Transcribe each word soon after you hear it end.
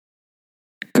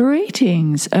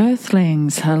Greetings,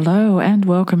 Earthlings. Hello and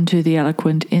welcome to the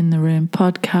Eloquent in the Room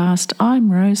podcast.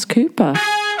 I'm Rose Cooper.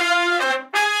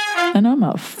 And I'm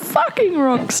a fucking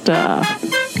rock star.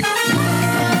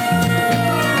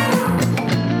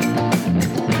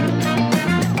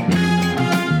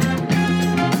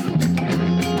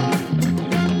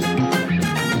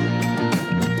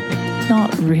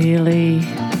 Not really.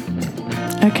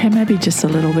 Okay, maybe just a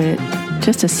little bit.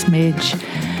 Just a smidge.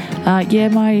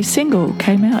 My single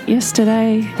came out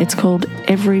yesterday. It's called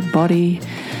Everybody.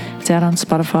 It's out on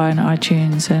Spotify and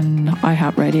iTunes and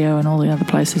iHeartRadio and all the other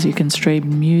places you can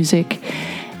stream music.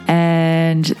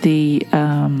 And the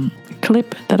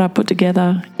clip that I put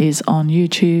together is on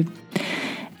YouTube.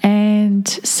 And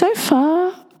so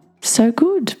far, so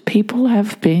good. People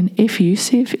have been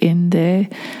effusive in their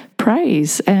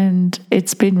praise, and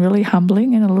it's been really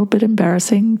humbling and a little bit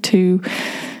embarrassing to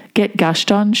get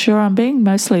gushed on. Sure, I'm being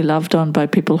mostly loved on by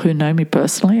people who know me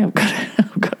personally. I've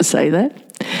got to say that.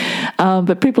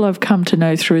 But people I've come to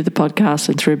know through the podcast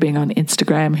and through being on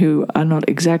Instagram who are not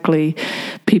exactly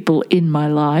people in my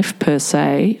life per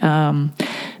se,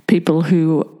 people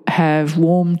who have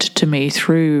warmed to me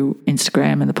through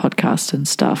Instagram and the podcast and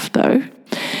stuff, though,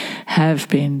 have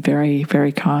been very,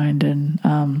 very kind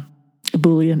and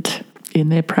ebullient in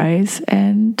their praise.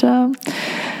 And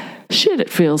shit, it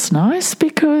feels nice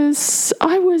because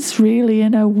I was really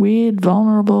in a weird,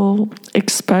 vulnerable,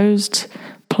 exposed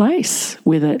place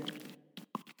with it.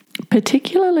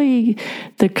 Particularly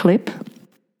the clip,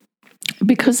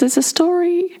 because there's a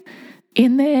story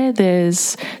in there,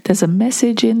 there's a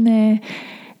message in there.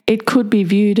 It could be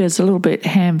viewed as a little bit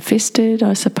ham-fisted,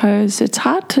 I suppose. It's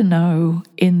hard to know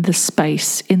in the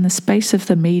space of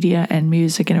the media and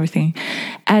music and everything,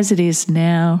 as it is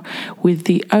now with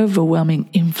the overwhelming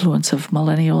influence of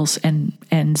millennials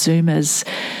and Zoomers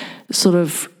sort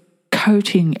of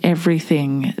coating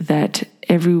everything that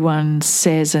everyone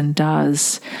says and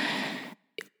does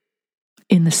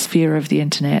in the sphere of the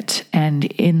internet and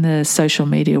in the social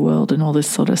media world and all this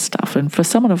sort of stuff. And for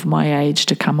someone of my age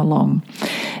to come along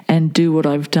and do what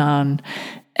I've done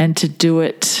and to do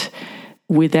it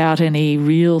without any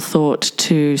real thought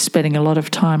to spending a lot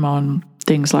of time on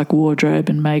things like wardrobe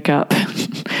and makeup,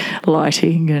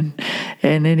 lighting and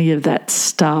any of that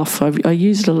stuff. I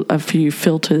used a few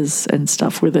filters and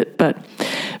stuff with it, but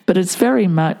it's very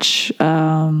much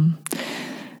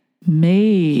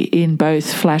me in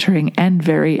both flattering and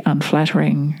very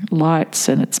unflattering lights,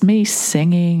 and it's me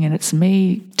singing and it's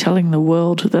me telling the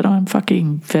world that I'm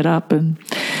fucking fed up and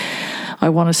I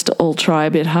want us to all try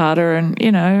a bit harder. And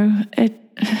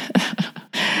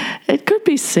it could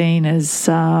be seen as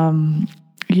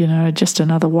just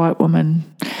another white woman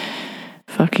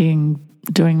fucking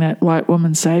doing that white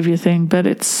woman savior thing, but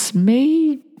it's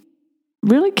me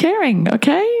really caring,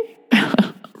 okay?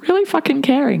 Really fucking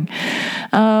caring.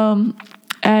 And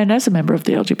as a member of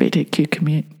the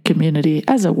LGBTQ community,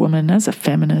 as a woman, as a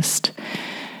feminist,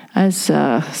 as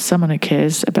someone who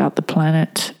cares about the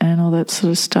planet and all that sort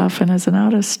of stuff, and as an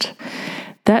artist,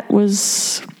 that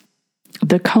was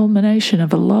the culmination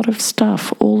of a lot of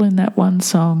stuff, all in that one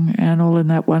song and all in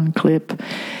that one clip.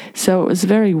 So it was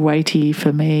very weighty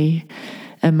for me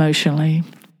emotionally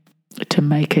to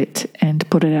make it and to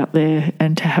put it out there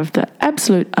and to have the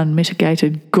absolute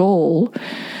unmitigated gall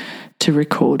to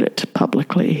record it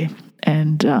publicly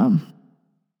and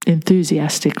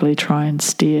enthusiastically try and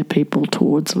steer people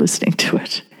towards listening to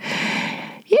it.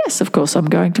 Yes, of course, I'm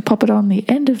going to pop it on the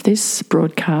end of this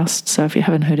broadcast, so if you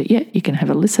haven't heard it yet, you can have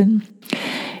a listen.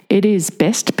 It is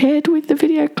best paired with the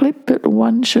video clip, but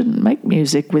one shouldn't make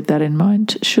music with that in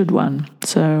mind, should one?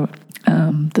 So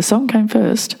the song came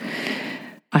first.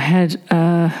 I had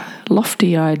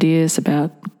lofty ideas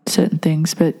about certain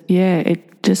things, but yeah,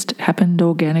 it just happened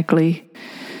organically.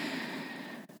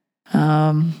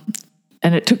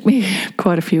 And it took me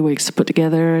quite a few weeks to put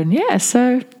together. And yeah,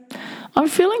 so I'm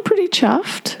feeling pretty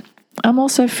chuffed. I'm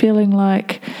also feeling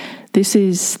like this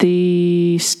is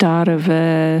the start of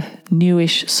a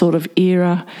newish sort of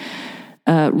era,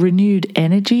 renewed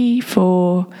energy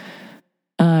for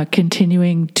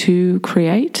continuing to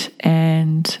create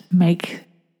and make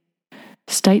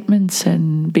statements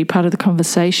and be part of the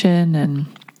conversation and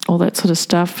all that sort of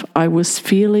stuff. I was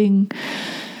feeling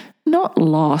not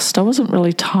lost. I wasn't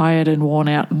really tired and worn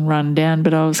out and run down,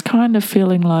 but I was kind of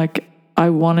feeling like I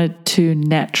wanted to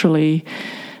naturally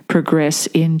progress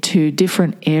into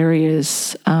different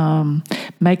areas,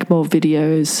 make more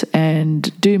videos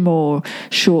and do more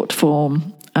short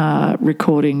form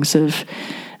recordings of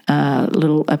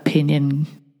little opinion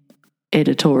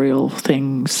editorial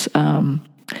things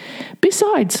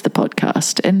besides the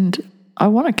podcast. And I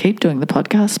want to keep doing the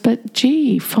podcast, but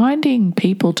gee, finding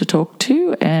people to talk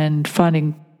to and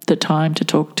finding the time to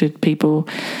talk to people,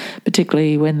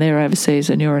 particularly when they're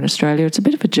overseas and you're in Australia, it's a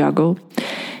bit of a juggle.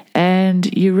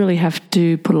 And you really have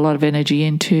to put a lot of energy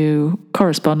into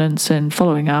correspondence and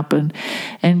following up and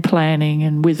planning.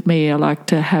 And with me, I like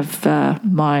to have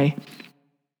my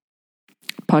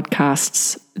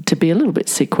podcasts to be a little bit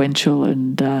sequential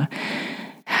and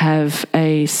have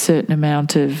a certain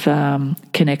amount of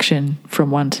connection from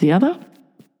one to the other.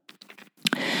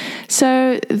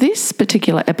 So this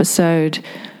particular episode,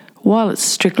 while it's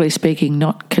strictly speaking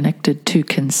not connected to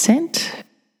consent,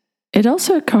 it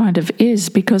also kind of is,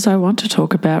 because I want to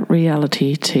talk about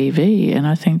reality TV, and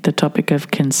I think the topic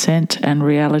of consent and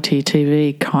reality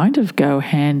TV kind of go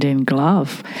hand in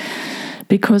glove,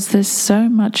 because there's so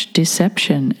much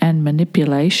deception and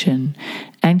manipulation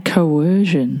and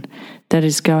coercion that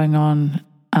is going on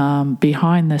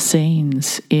behind the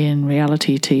scenes in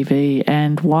reality TV.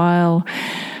 And while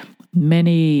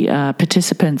many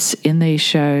participants in these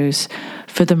shows,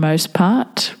 for the most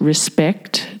part,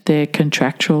 respect their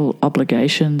contractual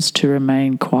obligations to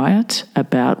remain quiet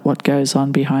about what goes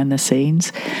on behind the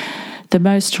scenes, the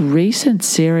most recent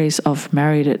series of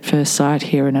Married at First Sight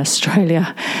here in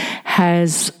Australia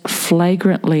has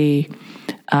flagrantly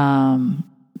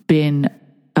been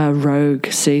a rogue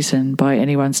season by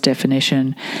anyone's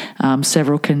definition.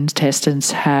 Several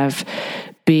contestants have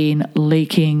been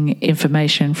leaking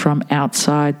information from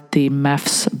outside the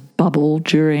MAFS bubble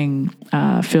during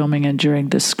filming and during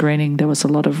the screening. There was a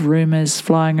lot of rumours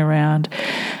flying around.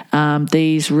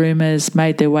 These rumours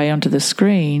made their way onto the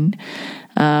screen,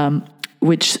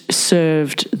 which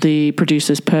served the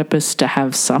producer's purpose to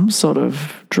have some sort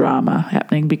of drama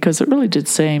happening, because it really did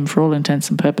seem, for all intents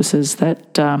and purposes,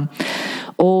 that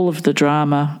all of the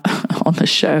drama on the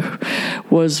show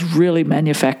was really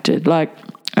manufactured. Like,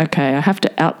 okay, I have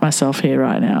to out myself here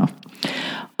right now.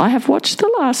 I have watched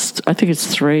the last, I think it's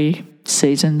 3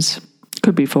 seasons,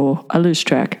 could be 4, I lose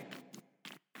track.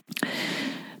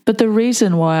 But the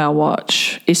reason why I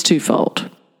watch is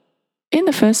twofold. In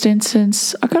the first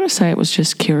instance, I got to say it was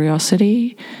just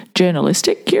curiosity,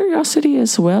 journalistic curiosity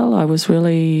as well. I was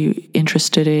really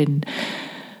interested in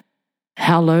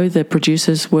how low the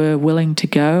producers were willing to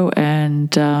go,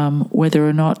 and whether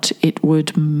or not it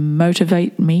would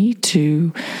motivate me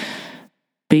to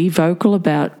be vocal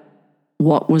about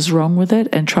what was wrong with it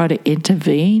and try to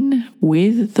intervene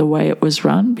with the way it was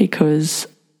run, because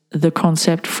the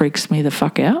concept freaks me the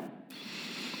fuck out.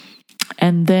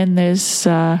 And then there's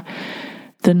the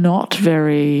not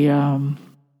very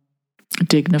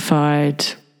dignified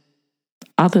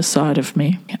other side of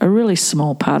me, a really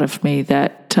small part of me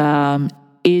that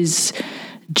is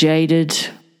jaded,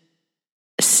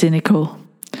 cynical,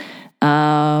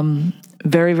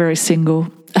 very, very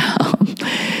single.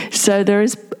 So there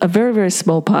is a very, very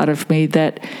small part of me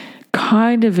that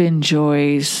kind of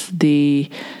enjoys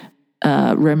the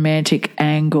romantic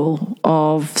angle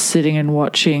of sitting and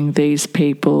watching these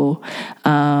people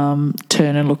turn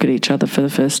and look at each other for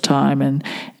the first time,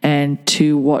 and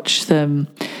to watch them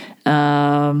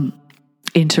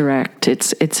interact.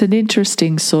 It's an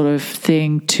interesting sort of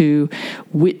thing to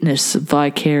witness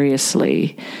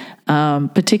vicariously,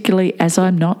 particularly as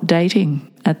I'm not dating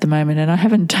at the moment, and I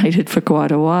haven't dated for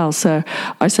quite a while. So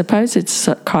I suppose it's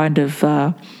kind of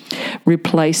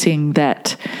replacing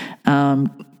that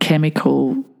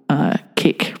chemical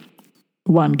kick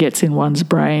one gets in one's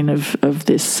brain of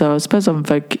this. So I suppose I'm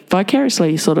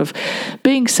vicariously sort of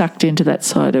being sucked into that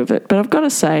side of it. But I've got to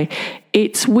say,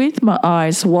 it's with my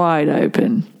eyes wide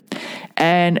open,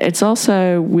 and it's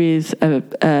also with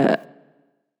a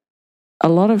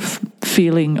lot of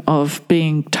feeling of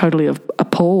being totally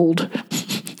appalled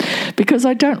because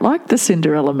I don't like the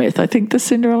Cinderella myth. I think the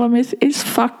Cinderella myth is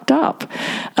fucked up.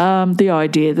 The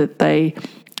idea that they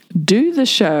do the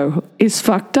show is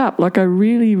fucked up. Like, I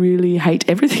really, really hate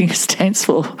everything it stands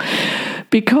for,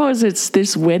 because it's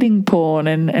this wedding porn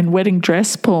and wedding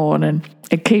dress porn, and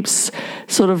it keeps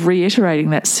sort of reiterating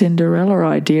that Cinderella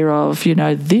idea of, you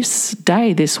know, this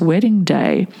day, this wedding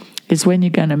day, is when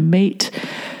you're going to meet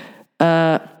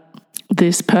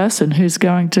this person who's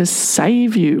going to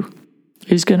save you,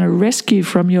 who's going to rescue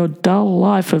from your dull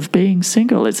life of being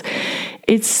single.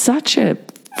 It's such a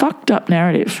fucked up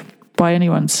narrative by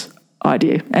anyone's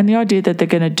idea. And the idea that they're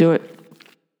going to do it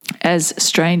as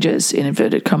strangers, in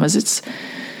inverted commas,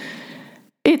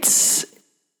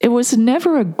 it was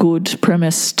never a good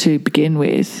premise to begin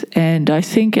with. And I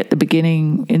think at the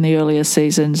beginning, in the earlier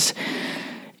seasons,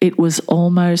 it was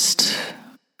almost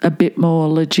a bit more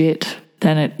legit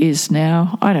than it is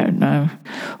now. I don't know.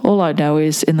 All I know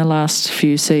is in the last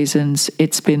few seasons,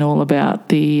 it's been all about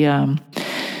the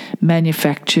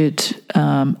manufactured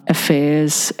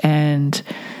affairs and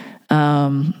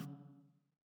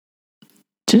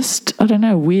just, I don't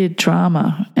know, weird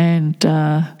drama. And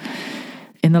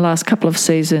in the last couple of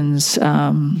seasons,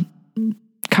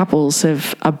 couples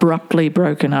have abruptly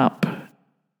broken up,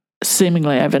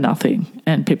 seemingly over nothing,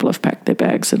 and people have packed their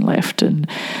bags and left. And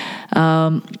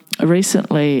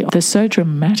recently, the So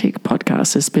Dramatic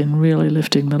podcast has been really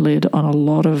lifting the lid on a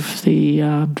lot of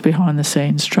the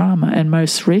behind-the-scenes drama, and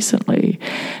most recently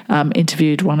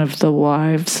interviewed one of the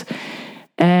wives,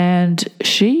 and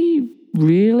she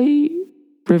really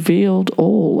revealed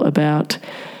all about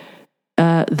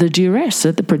the duress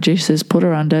that the producers put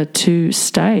her under to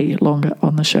stay longer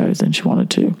on the show than she wanted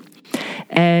to,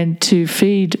 and to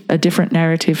feed a different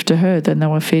narrative to her than they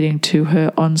were feeding to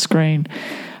her on-screen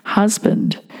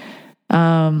husband.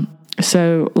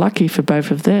 So lucky for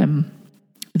both of them,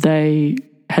 they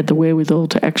had the wherewithal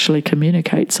to actually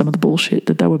communicate some of the bullshit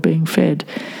that they were being fed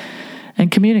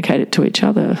and communicate it to each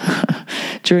other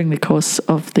during the course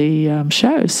of the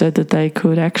show so that they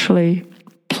could actually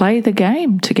play the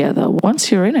game together.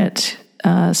 Once you're in it,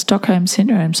 Stockholm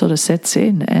Syndrome sort of sets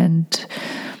in, and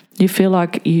you feel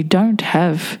like you don't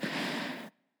have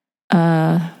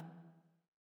the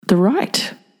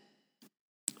right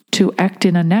to act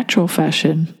in a natural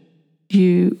fashion.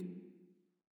 You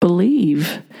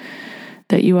believe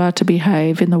that you are to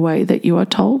behave in the way that you are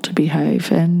told to behave.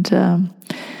 And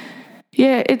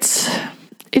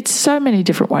it's so many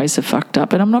different ways of fucked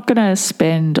up. And I'm not going to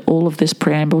spend all of this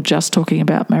preamble just talking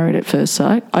about Married at First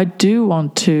Sight. I do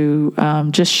want to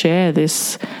just share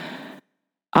this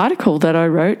article that I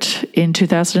wrote in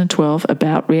 2012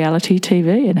 about reality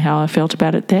TV and how I felt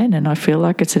about it then. And I feel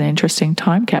like it's an interesting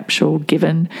time capsule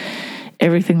given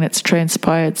everything that's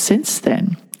transpired since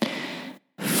then.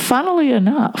 Funnily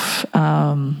enough,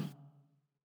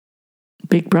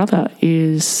 Big Brother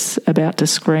is about to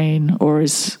screen, or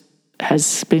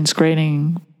has been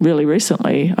screening really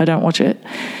recently. I don't watch it.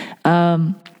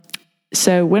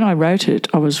 So when I wrote it,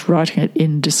 I was writing it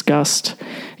in disgust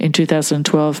in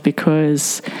 2012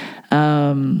 because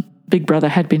Big Brother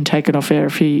had been taken off air a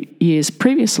few years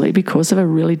previously because of a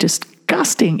really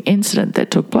disgusting incident that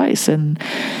took place. And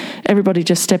everybody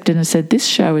just stepped in and said, this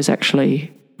show is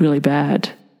actually really bad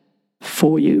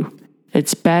for you.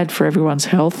 It's bad for everyone's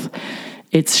health.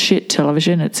 It's shit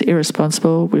television. It's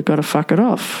irresponsible. We've got to fuck it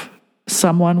off.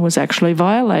 Someone was actually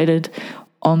violated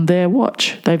on their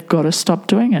watch. They've got to stop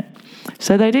doing it.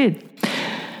 So they did.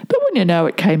 But when you know,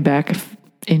 it came back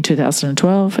in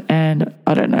 2012, and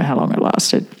I don't know how long it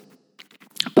lasted.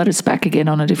 But it's back again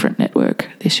on a different network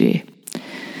this year.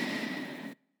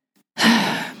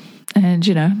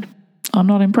 And, I'm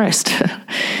not impressed.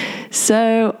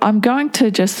 So I'm going to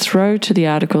just throw to the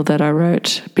article that I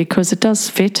wrote because it does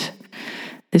fit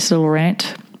this little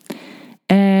rant.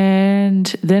 And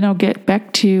then I'll get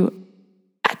back to you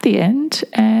at the end,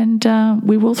 and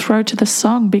we will throw to the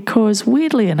song because,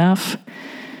 weirdly enough,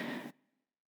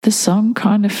 the song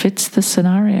kind of fits the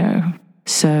scenario.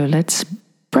 So let's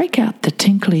break out the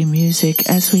tinkly music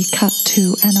as we cut to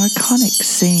an iconic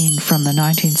scene from the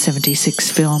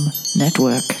 1976 film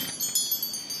Network.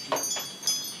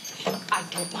 I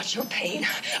don't want your pain.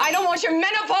 I don't want your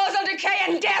menopausal decay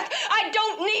and death. I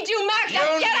don't need you, Mark.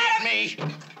 Now get out of me.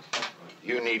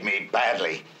 You need me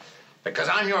badly, because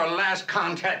I'm your last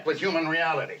contact with human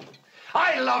reality.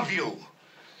 I love you.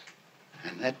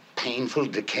 And that painful,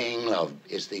 decaying love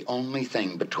is the only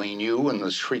thing between you and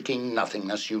the shrieking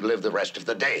nothingness you live the rest of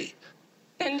the day.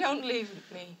 Then don't leave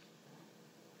me.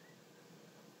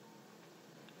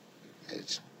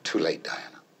 It's too late,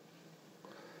 Diana.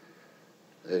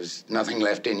 There's nothing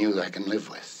left in you that I can live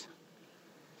with.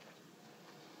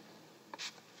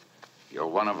 You're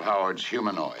one of Howard's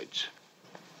humanoids.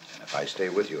 And if I stay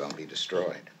with you, I'll be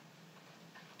destroyed.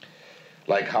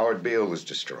 Like Howard Beale was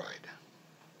destroyed.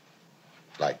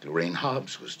 Like Lorraine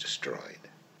Hobbs was destroyed.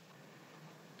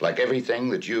 Like everything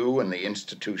that you and the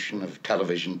institution of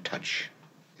television touch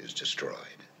is destroyed.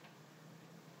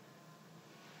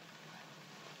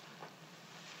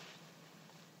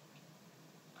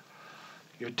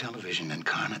 You're television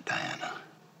incarnate, Diana.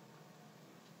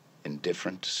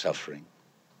 Indifferent to suffering.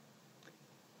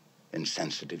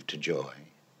 Insensitive to joy.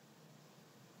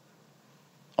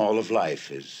 All of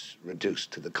life is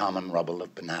reduced to the common rubble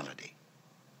of banality.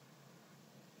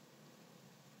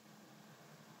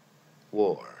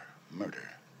 War, murder,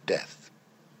 death.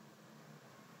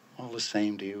 All the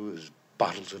same to you as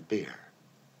bottles of beer.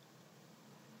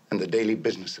 And the daily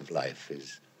business of life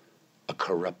is a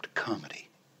corrupt comedy.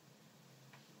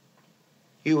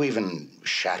 You even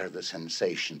shatter the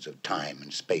sensations of time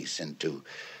and space into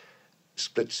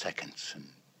split seconds and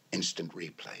instant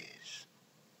replays.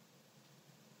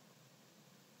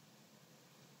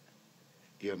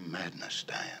 You're madness,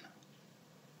 Diana.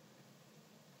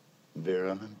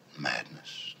 Virulent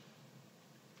madness.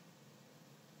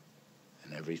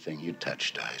 And everything you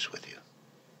touch dies with you.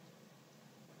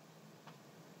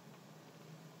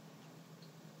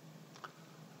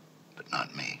 But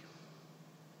not me.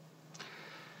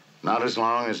 Not as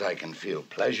long as I can feel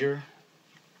pleasure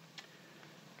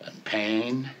and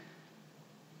pain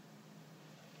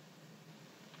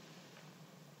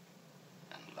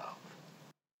and love.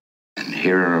 And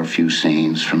here are a few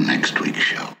scenes from next week's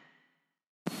show.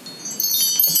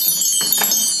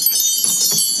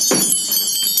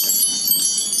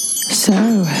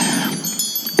 So,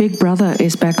 Big Brother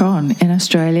is back on in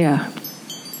Australia.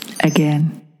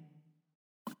 Again.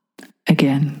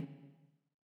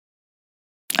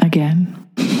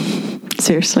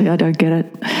 Seriously, I don't get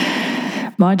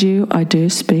it. Mind you, I do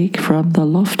speak from the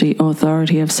lofty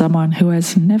authority of someone who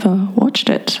has never watched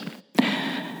it.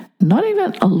 Not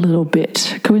even a little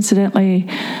bit. Coincidentally,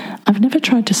 I've never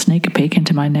tried to sneak a peek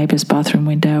into my neighbour's bathroom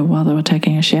window while they were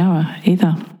taking a shower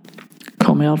either.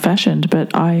 Call me old-fashioned,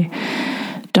 but I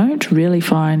don't really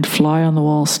find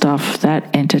fly-on-the-wall stuff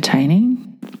that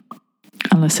entertaining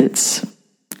unless it's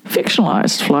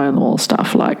fictionalised fly-on-the-wall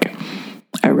stuff like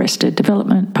Arrested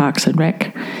Development, Parks and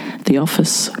Rec, The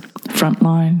Office,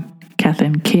 Frontline, Kath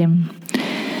and Kim.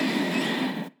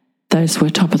 Those were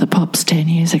top of the pops 10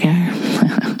 years ago.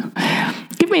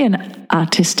 Give me an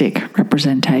artistic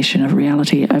representation of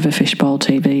reality over fishbowl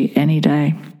TV any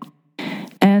day.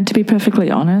 And to be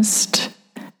perfectly honest,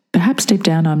 perhaps deep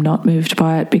down I'm not moved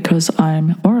by it because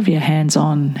I'm more of your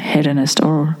hands-on hedonist,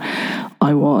 or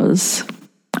I was.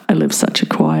 I live such a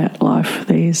quiet life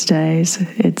these days.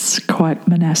 It's quite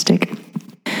monastic.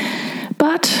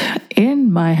 But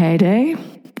in my heyday,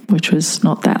 which was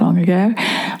not that long ago,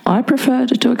 I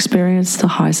preferred to experience the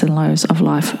highs and lows of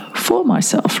life for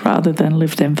myself rather than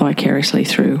live them vicariously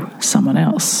through someone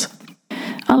else,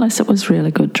 unless it was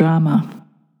really good drama.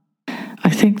 I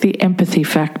think the empathy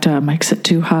factor makes it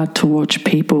too hard to watch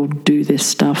people do this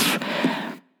stuff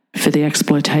for the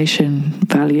exploitation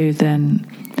value than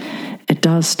it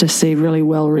does to see really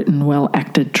well-written,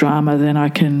 well-acted drama. Then I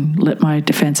can let my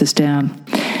defences down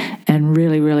and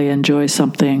really, really enjoy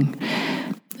something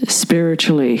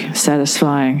spiritually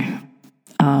satisfying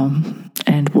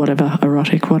and whatever,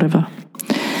 erotic, whatever.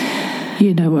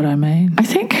 You know what I mean. I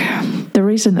think the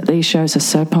reason that these shows are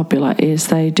so popular is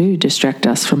they do distract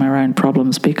us from our own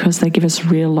problems because they give us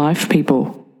real-life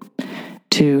people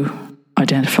to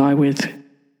identify with,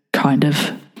 kind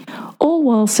of, all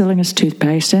while selling us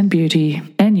toothpaste and beauty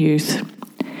and youth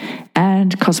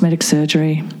and cosmetic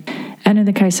surgery. And in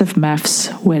the case of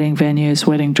maths, wedding venues,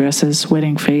 wedding dresses,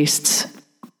 wedding feasts,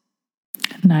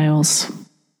 nails,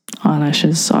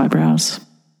 eyelashes, eyebrows,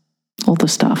 all the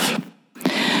stuff.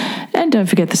 And don't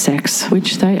forget the sex,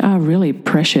 which they are really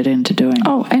pressured into doing.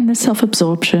 Oh, and the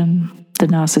self-absorption, the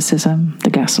narcissism, the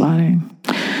gaslighting,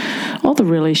 all the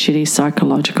really shitty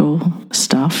psychological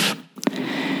stuff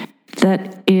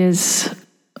that is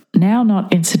now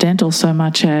not incidental so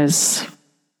much as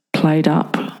played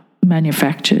up,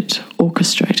 manufactured,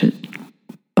 orchestrated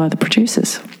by the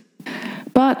producers.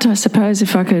 But I suppose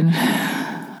if I can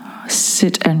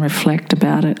sit and reflect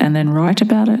about it and then write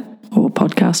about it or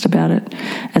podcast about it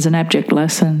as an abject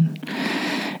lesson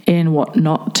in what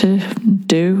not to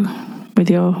do with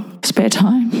your spare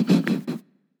time,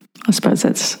 I suppose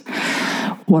that's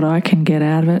what I can get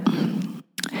out of it.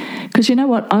 Because you know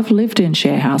what? I've lived in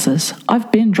share houses.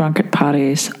 I've been drunk at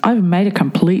parties. I've made a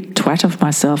complete twat of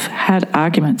myself, had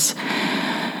arguments,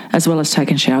 as well as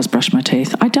taken showers, brushed my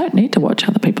teeth. I don't need to watch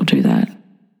other people do that.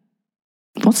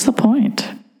 What's the point?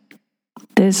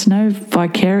 There's no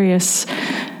vicarious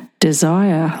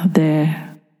desire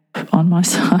there on my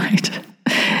side.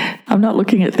 I'm not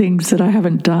looking at things that I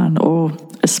haven't done or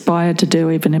aspired to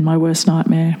do even in my worst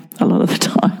nightmare a lot of the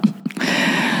time.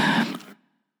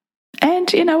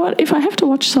 And you know what? If I have to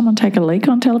watch someone take a leak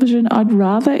on television, I'd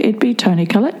rather it be Toni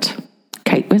Collette,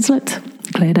 Kate Winslet,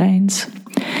 Claire Danes.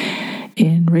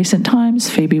 In recent times,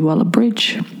 Phoebe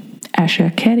Waller-Bridge,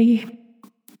 Asha Keddy,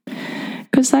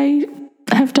 because they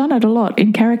have done it a lot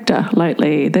in character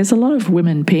lately. There's a lot of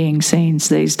women peeing scenes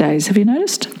these days. Have you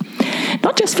noticed?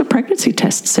 Not just for pregnancy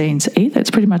test scenes either.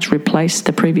 It's pretty much replaced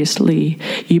the previously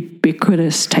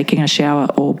ubiquitous taking a shower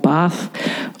or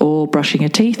bath or brushing your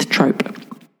teeth trope.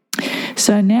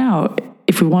 So now,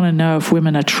 if we want to know if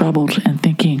women are troubled and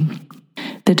thinking,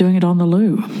 they're doing it on the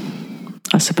loo.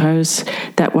 I suppose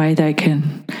that way they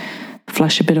can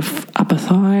flash a bit of upper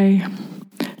thigh,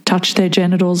 touch their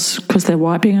genitals because they're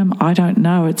wiping them. I don't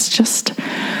know. It's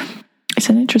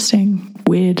an interesting,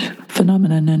 weird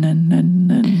phenomenon.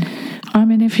 And I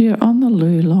mean, if you're on the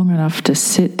loo long enough to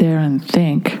sit there and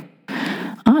think,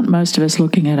 aren't most of us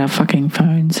looking at our fucking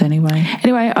phones anyway?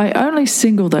 Anyway, I only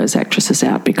single those actresses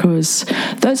out because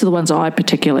those are the ones I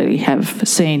particularly have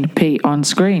seen pee on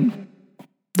screen.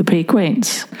 The pee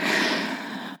queens.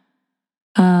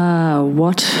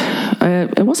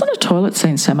 It wasn't a toilet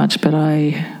scene so much, but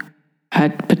I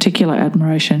had particular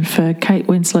admiration for Kate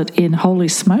Winslet in Holy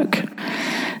Smoke.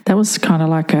 That was kind of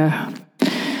like a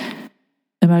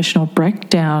emotional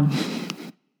breakdown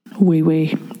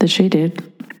wee that she did.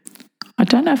 I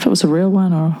don't know if it was a real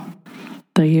one or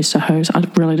they used a hose. I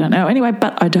really don't know. Anyway,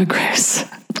 but I digress.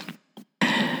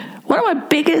 One of my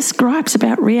biggest gripes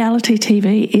about reality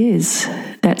TV is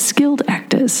that skilled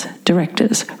actors,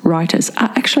 directors, writers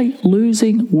are actually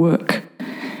losing work,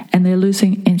 and they're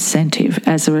losing incentive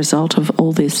as a result of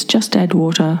all this just add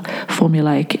water,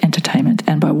 formulaic entertainment,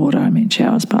 and by water I mean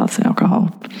showers, baths,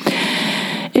 alcohol.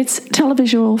 It's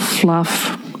televisual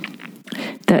fluff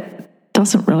that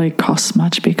doesn't really cost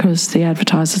much because the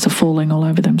advertisers are falling all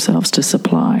over themselves to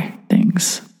supply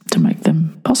things to make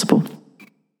them possible.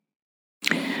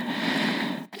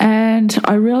 And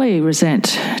I really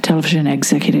resent television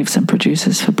executives and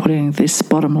producers for putting this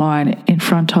bottom line in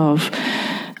front of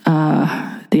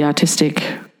the artistic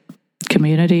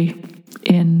community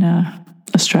in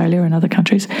Australia and other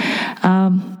countries,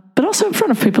 but also in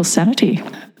front of people's sanity.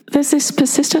 There's this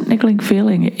persistent niggling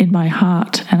feeling in my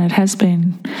heart, and it has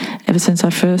been ever since I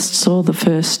first saw the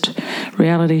first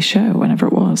reality show, whenever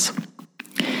it was,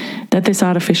 that this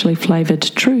artificially flavoured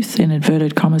truth, in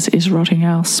inverted commas, is rotting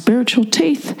our spiritual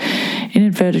teeth. In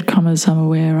inverted commas, I'm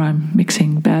aware I'm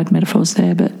mixing bad metaphors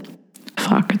there, but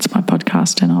fuck, it's my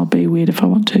podcast and I'll be weird if I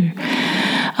want to.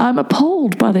 I'm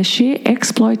appalled by the sheer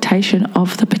exploitation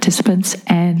of the participants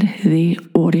and the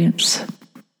audience.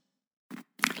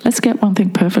 Let's get one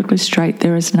thing perfectly straight.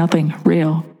 There is nothing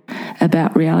real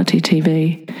about reality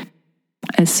TV.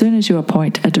 As soon as you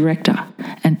appoint a director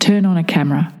and turn on a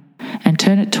camera and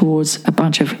turn it towards a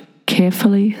bunch of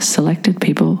carefully selected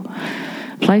people,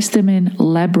 place them in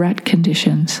lab rat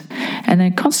conditions, and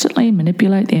then constantly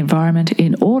manipulate the environment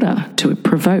in order to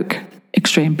provoke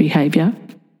extreme behaviour,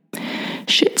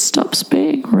 shit stops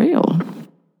being real.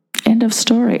 End of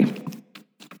story.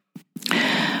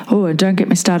 Oh, and don't get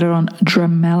me started on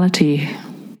dramality,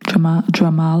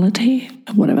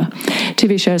 whatever.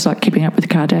 TV shows like Keeping Up with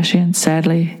the Kardashians,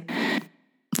 sadly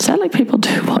people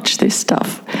do watch this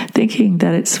stuff thinking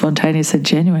that it's spontaneous and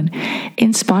genuine,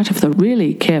 in spite of the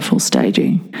really careful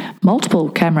staging, multiple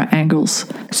camera angles,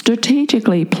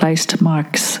 strategically placed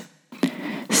mics,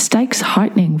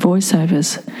 stakes-heightening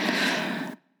voiceovers,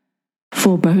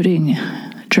 foreboding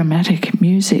dramatic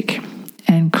music,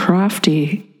 and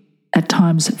crafty, at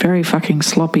times very fucking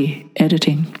sloppy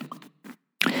editing.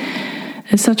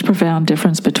 There's such a profound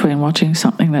difference between watching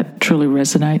something that truly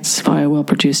resonates via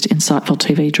well-produced, insightful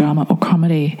TV drama or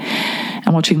comedy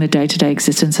and watching the day-to-day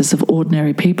existences of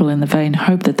ordinary people in the vain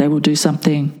hope that they will do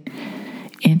something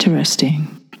interesting,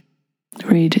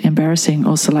 read embarrassing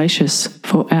or salacious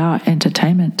for our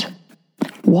entertainment.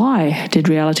 Why did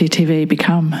reality TV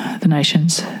become the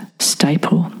nation's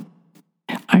staple?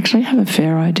 I actually have a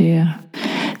fair idea.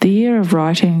 The year of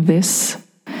writing this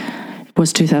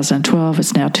was 2012.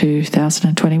 It's now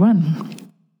 2021.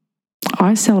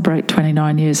 I celebrate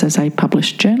 29 years as a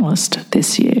published journalist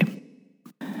this year.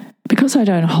 Because I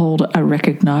don't hold a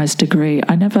recognised degree,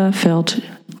 I never felt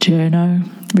journo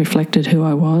reflected who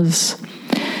I was.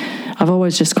 I've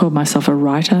always just called myself a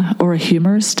writer or a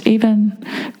humorist even,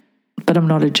 but I'm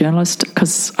not a journalist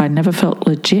because I never felt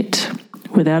legit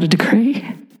without a degree,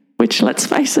 which, let's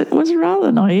face it, was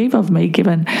rather naive of me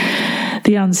given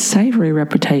the unsavoury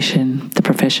reputation the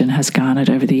profession has garnered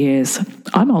over the years.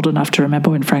 I'm old enough to remember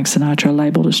when Frank Sinatra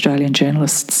labelled Australian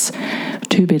journalists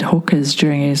two-bit hookers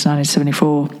during his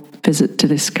 1974 visit to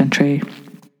this country.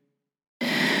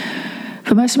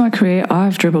 For most of my career,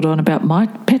 I've dribbled on about my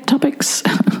pet topics.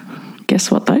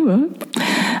 Guess what they were?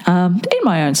 In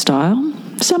my own style.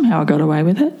 Somehow I got away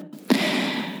with it.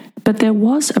 But there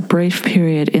was a brief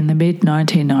period in the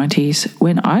mid-1990s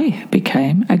when I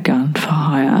became a gun for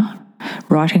hire,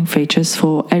 writing features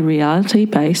for a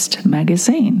reality-based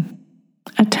magazine,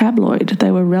 a tabloid.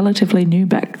 They were relatively new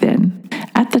back then.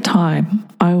 At the time,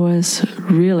 I was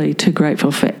really too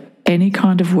grateful for any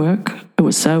kind of work. It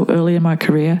was so early in my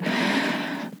career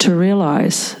to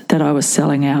realise that I was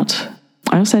selling out.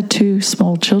 I also had 2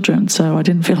 small children, so I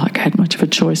didn't feel like I had much of a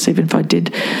choice, even if I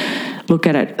did look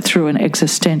at it through an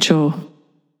existential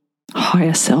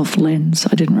higher self lens.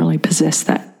 I didn't really possess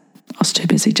that. I was too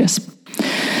busy just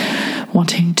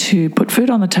wanting to put food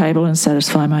on the table and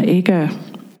satisfy my ego.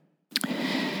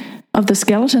 Of the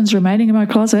skeletons remaining in my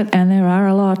closet, and there are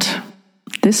a lot,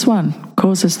 this one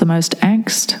causes the most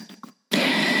angst.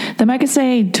 The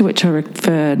magazine to which I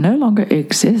refer no longer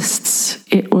exists.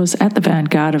 It was at the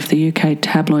vanguard of the UK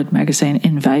tabloid magazine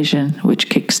Invasion, which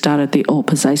kick-started the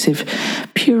all-pervasive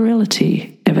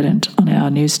puerility evident on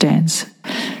our newsstands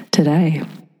today.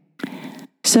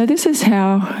 So this is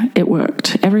how it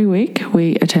worked. Every week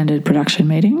we attended production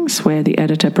meetings where the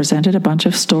editor presented a bunch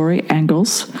of story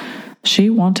angles she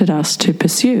wanted us to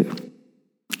pursue.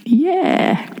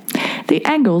 Yeah, the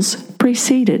angles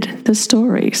preceded the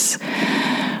stories.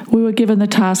 We were given the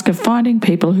task of finding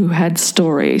people who had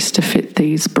stories to fit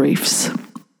these briefs.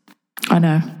 I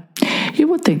know, you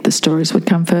would think the stories would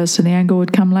come first and the angle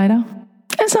would come later.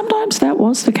 And sometimes that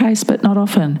was the case, but not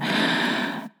often.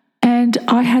 And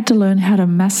I had to learn how to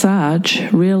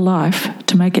massage real life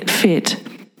to make it fit,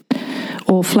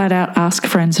 or flat out ask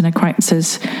friends and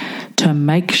acquaintances to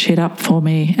make shit up for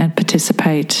me and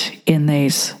participate in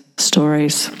these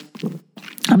stories.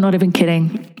 I'm not even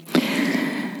kidding.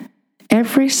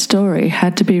 Every story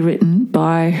had to be written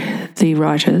by the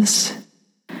writers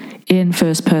in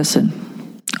first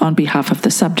person on behalf of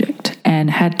the subject and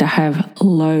had to have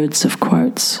loads of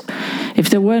quotes. If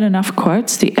there weren't enough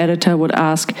quotes, the editor would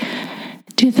ask,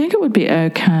 "Do you think it would be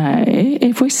okay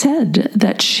if we said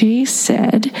that she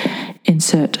said,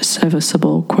 insert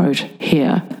serviceable quote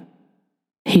here?"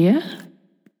 Here?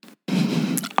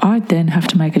 I'd then have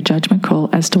to make a judgment call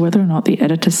as to whether or not the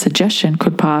editor's suggestion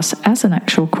could pass as an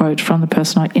actual quote from the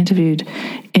person I interviewed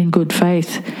in good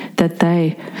faith that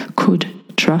they could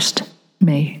trust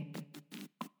me.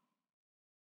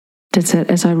 That's it.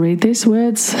 As I read these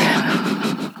words,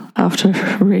 I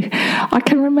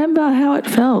can remember how it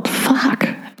felt. Fuck.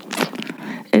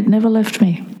 It never left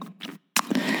me.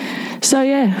 So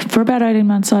yeah, for about 18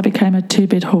 months I became a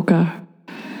two-bit hooker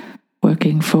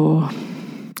working for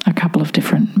a couple of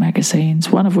different magazines,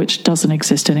 one of which doesn't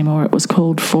exist anymore. It was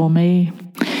called For Me.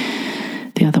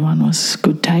 The other one was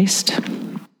Good Taste.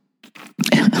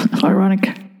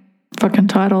 Ironic fucking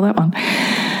title, that one.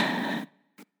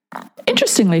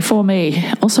 Interestingly, For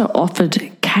Me also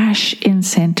offered cash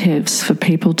incentives for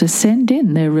people to send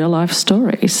in their real life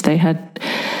stories. They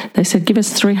said, give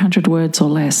us 300 words or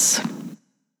less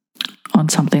on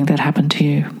something that happened to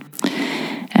you,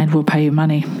 and we'll pay you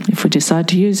money if we decide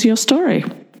to use your story,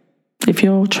 if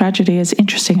your tragedy is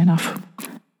interesting enough.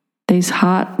 These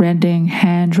heart-rending,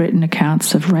 handwritten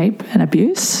accounts of rape and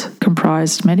abuse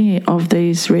comprised many of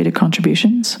these reader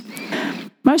contributions,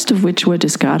 most of which were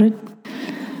discarded.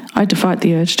 I had to fight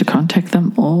the urge to contact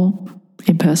them all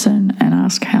in person and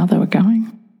ask how they were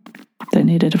going. They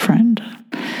needed a friend.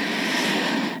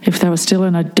 If they were still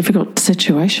in a difficult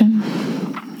situation,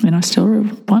 and I still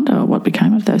wonder what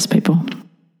became of those people.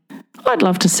 I'd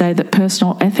love to say that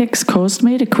personal ethics caused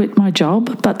me to quit my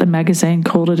job, but the magazine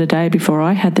called it a day before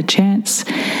I had the chance.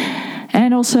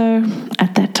 And also,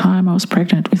 at that time, I was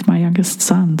pregnant with my youngest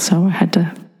son, so I had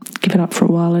to give it up for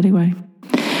a while anyway.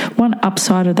 One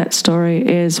upside of that story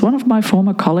is one of my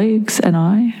former colleagues and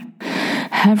I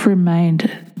have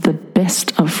remained the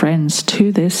best of friends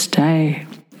to this day.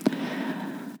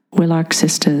 We're like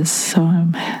sisters, so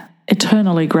I'm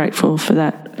eternally grateful for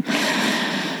that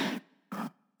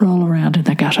roll around in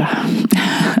the gutter.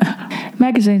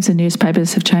 Magazines and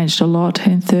newspapers have changed a lot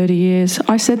in 30 years.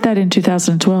 I said that in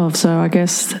 2012, so I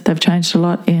guess they've changed a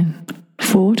lot in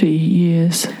 40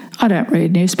 years. I don't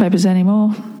read newspapers anymore,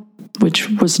 which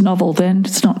was novel then.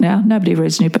 It's not now. Nobody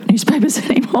reads newspapers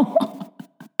anymore.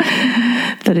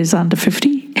 That is under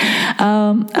 50.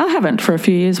 I haven't for a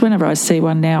few years. Whenever I see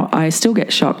one now, I still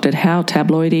get shocked at how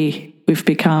tabloidy we've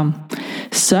become.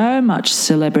 So much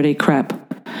celebrity crap.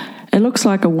 It looks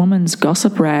like a woman's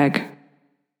gossip rag.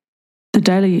 The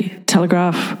Daily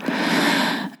Telegraph,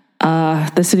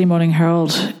 the Sydney Morning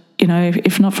Herald,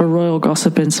 if not for royal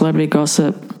gossip and celebrity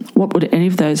gossip, what would any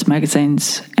of those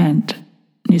magazines and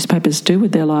newspapers do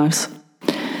with their lives?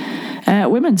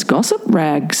 Women's gossip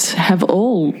rags have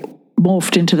all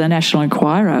morphed into the National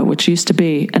Enquirer, which used to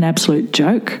be an absolute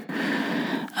joke.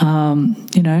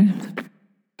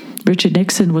 Richard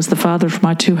Nixon was the father of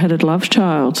my two-headed love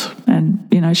child, and,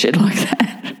 shit like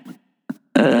that.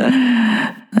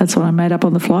 That's what I made up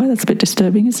on the fly. That's a bit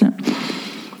disturbing, isn't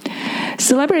it?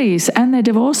 Celebrities and their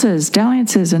divorces,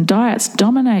 dalliances and diets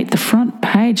dominate the front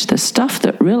page. The stuff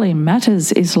that really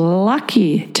matters is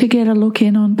lucky to get a look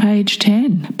in on page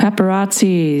 10.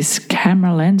 Paparazzi's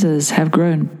camera lenses have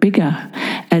grown bigger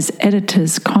as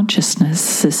editors'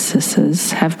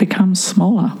 consciousnesses have become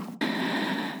smaller.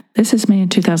 This is me in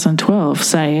 2012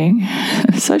 saying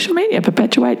social media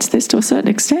perpetuates this to a certain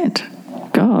extent.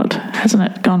 God, hasn't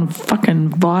it gone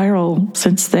fucking viral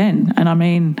since then? And I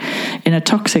mean in a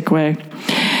toxic way.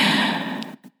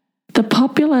 The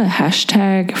popular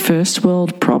hashtag first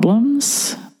world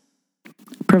problems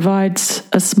provides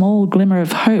a small glimmer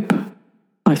of hope,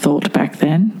 I thought back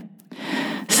then.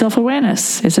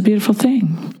 Self-awareness is a beautiful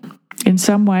thing. In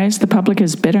some ways, the public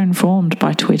is better informed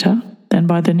by Twitter than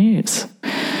by the news.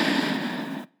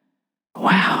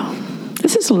 Wow.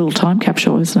 This is a little time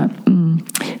capsule, isn't it?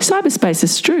 Cyberspace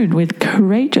is strewn with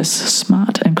courageous,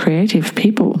 smart and creative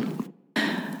people.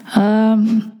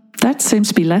 That seems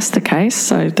to be less the case.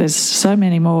 So there's so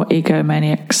many more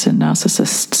egomaniacs and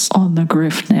narcissists on the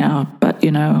grift now. But,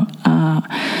 in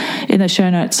the show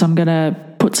notes, I'm going to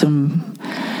put some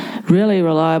really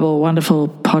reliable, wonderful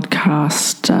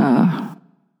podcast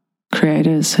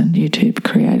creators and YouTube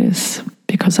creators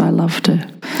because I love to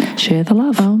share the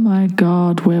love. Oh my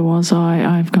God, where was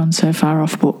I? I've gone so far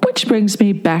off book. Which brings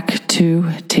me back to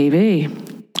TV.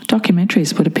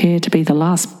 Documentaries would appear to be the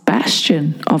last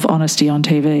bastion of honesty on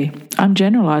TV. I'm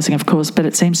generalising, of course, but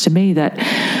it seems to me that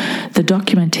the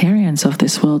documentarians of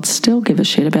this world still give a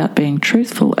shit about being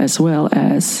truthful as well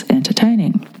as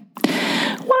entertaining.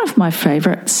 One of my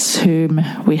favourites, whom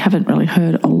we haven't really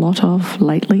heard a lot of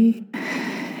lately,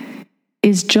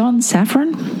 is John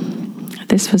Safran.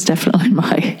 This was definitely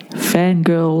my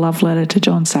fangirl love letter to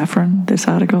John Safran, this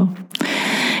article.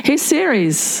 His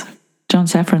series, John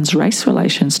Safran's Race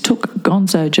Relations, took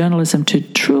gonzo journalism to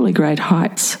truly great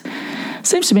heights.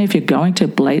 Seems to me if you're going to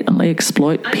blatantly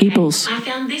exploit people's... I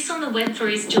found this on the web for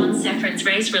his John Safran's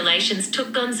Race Relations took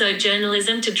gonzo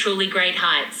journalism to truly great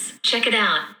heights. Check it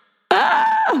out.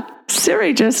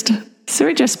 Siri just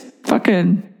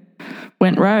fucking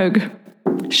went rogue.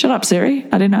 Shut up, Siri.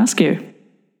 I didn't ask you.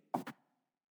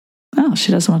 Oh,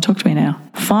 she doesn't want to talk to me now.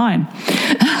 Fine.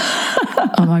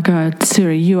 Oh my God,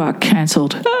 Siri, you are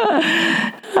cancelled.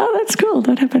 Oh, that's cool.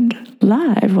 That happened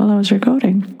live while I was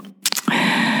recording.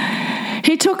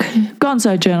 He took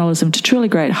gonzo journalism to truly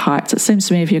great heights. It seems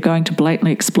to me if you're going to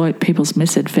blatantly exploit people's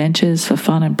misadventures for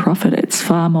fun and profit, it's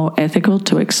far more ethical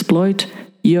to exploit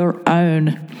your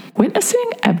own.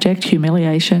 Witnessing abject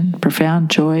humiliation,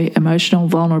 profound joy, emotional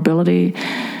vulnerability,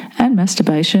 and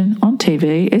masturbation on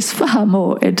TV is far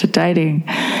more entertaining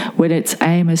when its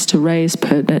aim is to raise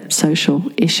pertinent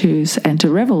social issues and to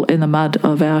revel in the mud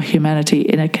of our humanity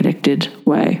in a connected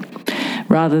way,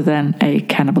 rather than a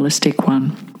cannibalistic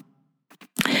one.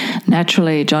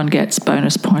 Naturally, John gets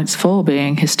bonus points for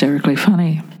being hysterically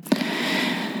funny.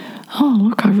 Oh,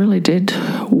 look, I really did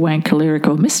wank a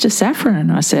lyrical. Mr. Safran,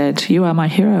 I said, you are my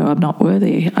hero. I'm not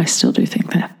worthy. I still do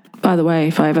think that. By the way,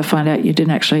 if I ever find out you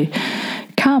didn't actually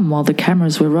come while the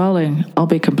cameras were rolling, I'll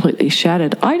be completely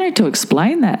shattered. I need to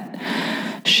explain that.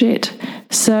 Shit.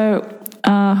 So,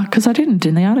 because I didn't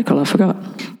in the article, I forgot.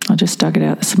 I just dug it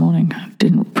out this morning.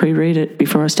 Didn't pre-read it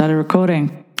before I started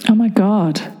recording. Oh my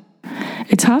God.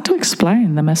 It's hard to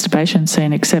explain the masturbation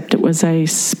scene, except it was a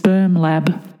sperm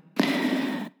lab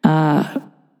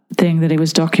thing that he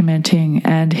was documenting,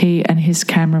 and he and his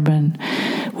cameraman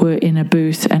were in a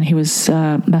booth and he was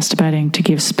masturbating to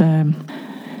give sperm.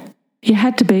 You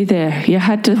had to be there. You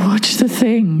had to watch the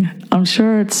thing. I'm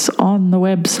sure it's on the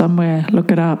web somewhere.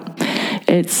 Look it up.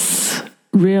 It's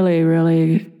really,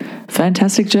 really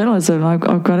fantastic journalism,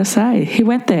 I've got to say. He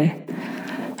went there.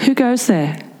 Who goes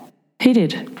there? He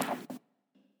did.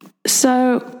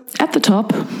 So at the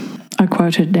top, I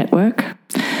quoted Network.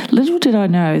 Little did I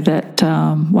know that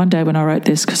one day when I wrote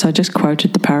this, because I just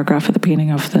quoted the paragraph at the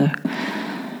beginning of the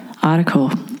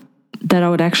article, that I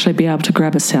would actually be able to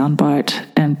grab a soundbite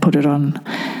and put it on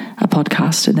a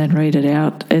podcast and then read it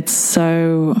out. It's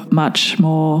so much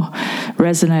more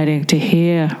resonating to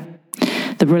hear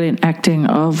the brilliant acting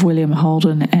of William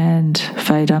Holden and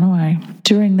Faye Dunaway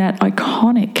during that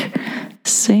iconic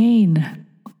scene.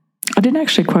 I didn't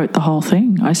actually quote the whole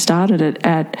thing. I started it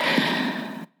at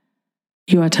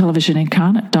 "You Are Television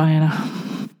Incarnate,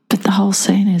 Diana." But the whole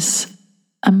scene is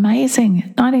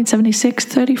amazing. 1976,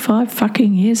 35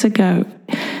 fucking years ago.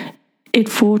 It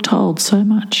foretold so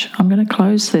much. I'm going to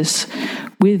close this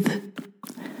with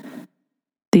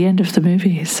the end of the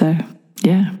movie. So,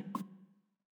 yeah.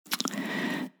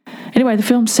 Anyway, the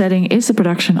film setting is the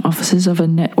production offices of a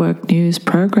network news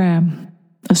program.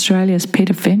 Australia's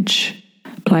Peter Finch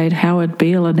played Howard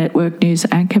Beale, a network news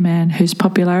anchorman whose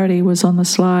popularity was on the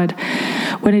slide.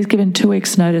 When he's given 2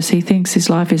 weeks' notice, he thinks his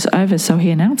life is over, so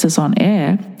he announces on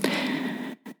air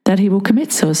that he will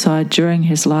commit suicide during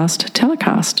his last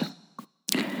telecast.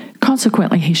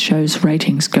 Consequently, his show's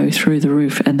ratings go through the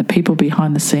roof and the people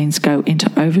behind the scenes go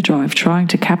into overdrive trying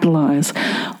to capitalise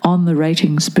on the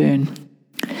ratings boon.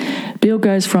 Beale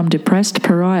goes from depressed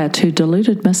pariah to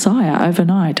deluded messiah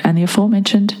overnight, and the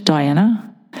aforementioned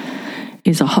Diana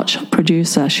is a hotshot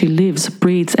producer. She lives,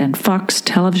 breathes and fucks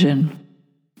television.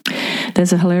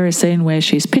 There's a hilarious scene where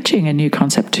she's pitching a new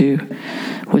concept to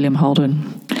William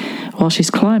Holden while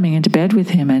she's climbing into bed with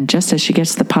him, and just as she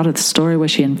gets to the part of the story where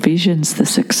she envisions the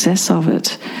success of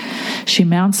it, she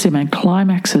mounts him and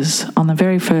climaxes on the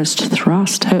very first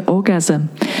thrust. Her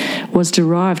orgasm was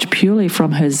derived purely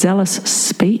from her zealous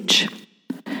speech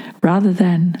rather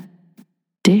than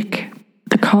dick.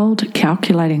 The cold,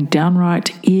 calculating,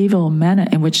 downright evil manner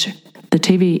in which the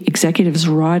TV executives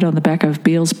ride on the back of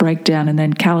Beale's breakdown and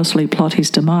then callously plot his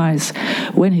demise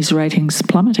when his ratings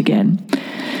plummet again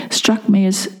struck me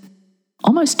as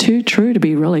almost too true to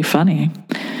be really funny.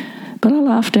 But I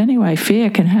laughed anyway. Fear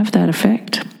can have that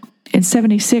effect. In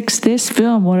 1976, this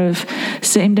film would have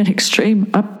seemed an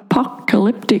extreme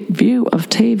apocalyptic view of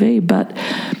TV, but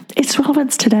its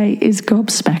relevance today is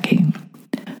gobsmacking.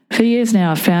 For years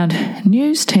now, I've found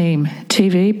news team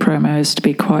TV promos to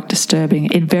be quite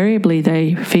disturbing. Invariably,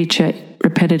 they feature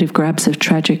repetitive grabs of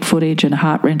tragic footage and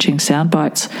heart-wrenching sound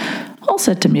bites, all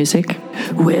set to music.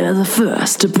 We're the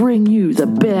first to bring you the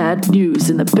bad news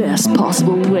in the best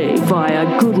possible way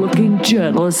via good-looking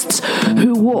journalists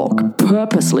who walk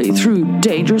purposely through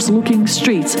dangerous-looking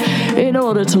streets in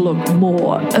order to look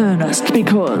more earnest,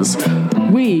 because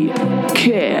we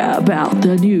care about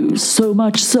the news so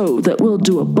much so that we'll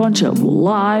do a bunch of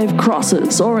live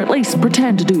crosses, or at least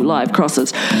pretend to do live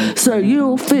crosses, so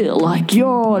you'll feel like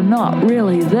you're not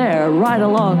really there right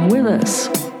along with us.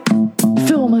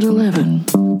 Film at 11.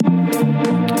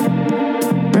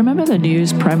 Remember the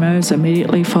news promos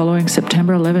immediately following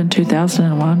September 11,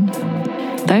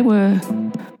 2001? They were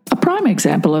a prime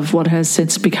example of what has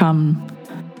since become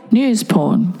news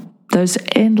porn. Those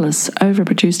endless,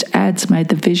 overproduced ads made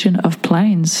the vision of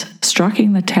planes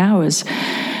striking the towers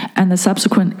and the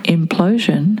subsequent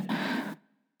implosion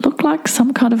look like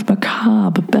some kind of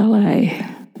macabre ballet.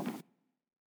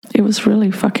 It was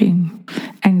really fucking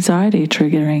anxiety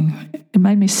triggering. It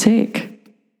made me sick.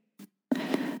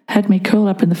 Had me curled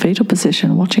up in the fetal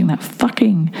position watching that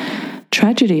fucking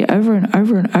tragedy over and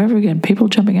over and over again. People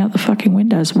jumping out the fucking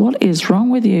windows. What is wrong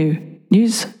with you?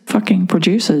 News fucking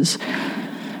producers.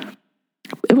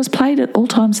 It was played at all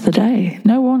times of the day.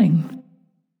 No warning.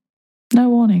 No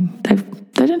warning.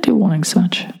 They don't do warnings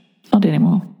much. Not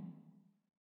anymore.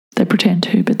 They pretend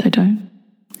to, but they don't.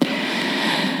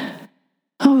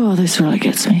 Oh, this really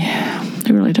gets me. It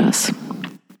really does.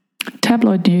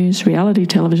 Tabloid news, reality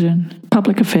television,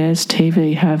 public affairs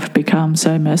TV have become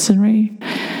so mercenary.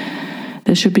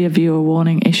 There should be a viewer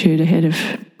warning issued ahead of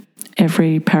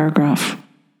every paragraph.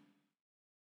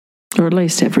 Or at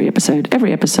least every episode.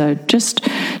 Every episode. Just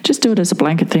do it as a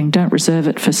blanket thing. Don't reserve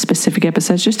it for specific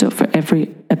episodes. Just do it for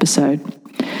every episode.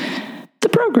 The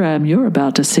program you're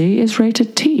about to see is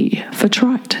rated T for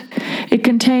trite. It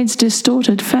contains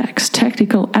distorted facts,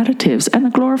 tactical additives, and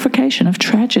the glorification of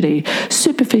tragedy,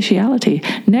 superficiality,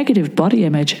 negative body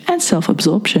image, and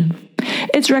self-absorption.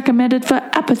 It's recommended for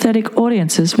apathetic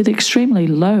audiences with extremely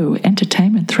low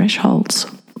entertainment thresholds.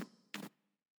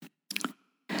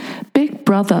 Big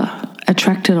Brother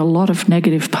attracted a lot of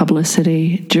negative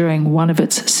publicity during one of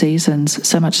its seasons,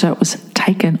 so much so it was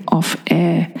taken off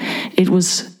air. It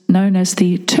was known as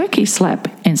the turkey slap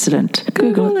incident.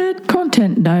 Google it.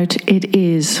 Content note, it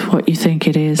is what you think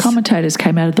it is. Commentators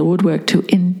came out of the woodwork to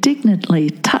indignantly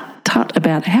tut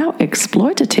about how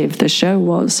exploitative the show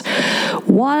was,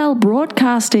 while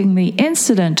broadcasting the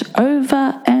incident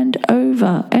over and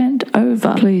over and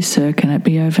over. Please, sir, can it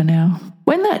be over now?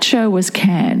 When that show was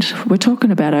canned, we're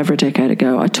talking about over a decade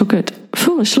ago, I took it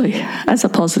foolishly as a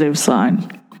positive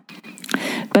sign.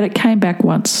 But it came back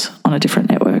once on a different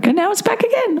network, and now it's back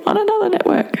again on another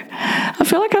network. I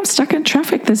feel like I'm stuck in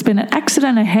traffic. There's been an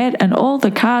accident ahead, and all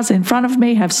the cars in front of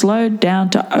me have slowed down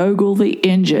to ogle the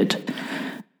injured,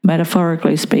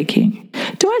 metaphorically speaking.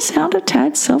 Do I sound a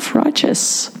tad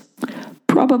self-righteous?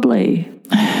 Probably.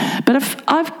 But if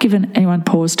I've given anyone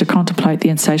pause to contemplate the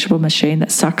insatiable machine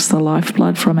that sucks the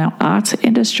lifeblood from our arts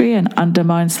industry and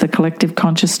undermines the collective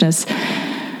consciousness,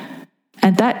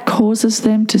 and that causes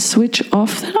them to switch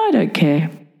off, then I don't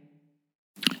care.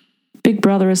 Big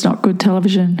Brother is not good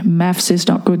television. MAFS is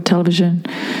not good television.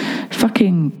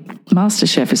 Fucking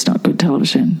MasterChef is not good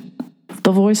television.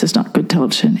 The Voice is not good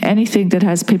television. Anything that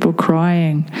has people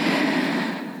crying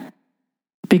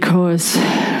because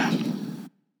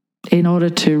in order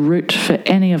to root for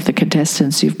any of the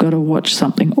contestants, you've got to watch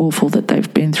something awful that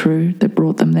they've been through that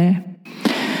brought them there.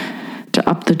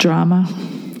 up the drama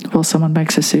while someone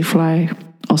makes a souffle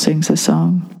or sings a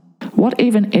song. What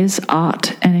even is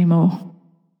art anymore?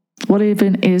 What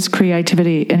even is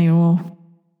creativity anymore?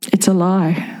 It's a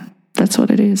lie. That's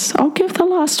what it is. I'll give the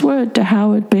last word to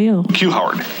Howard Beale. Q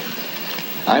Howard.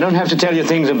 I don't have to tell you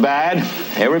things are bad.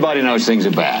 Everybody knows things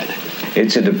are bad.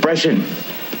 It's a depression.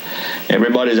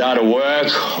 Everybody's out of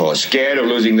work or scared of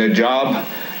losing their job.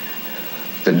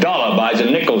 The dollar buys a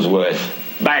nickel's worth.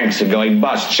 Banks are going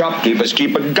bust. Shopkeepers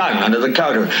keep a gun under the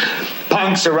counter.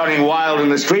 Punks are running wild in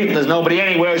the street, and there's nobody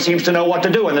anywhere who seems to know what to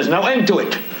do, and there's no end to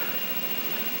it.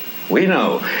 We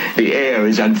know the air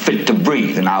is unfit to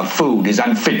breathe and our food is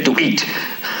unfit to eat.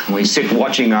 We sit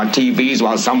watching our TVs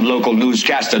while some local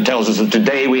newscaster tells us that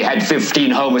today we had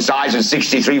 15 homicides and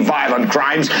 63 violent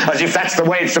crimes, as if that's the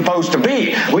way it's supposed to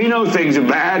be. We know things are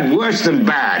bad, worse than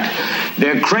bad.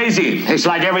 They're crazy. It's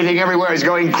like everything everywhere is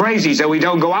going crazy, so we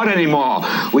don't go out anymore.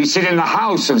 We sit in the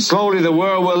house, and slowly the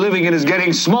world we're living in is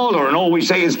getting smaller, and all we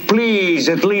say is, please,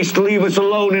 at least leave us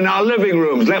alone in our living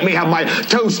rooms. Let me have my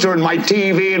toaster and my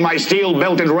TV and my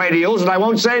steel-belted radios, and I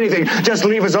won't say anything. Just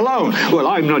leave us alone. Well,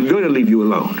 I'm not going to leave you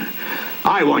alone.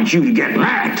 I want you to get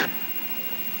mad.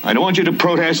 I don't want you to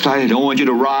protest. I don't want you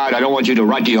to riot. I don't want you to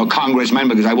write to your congressman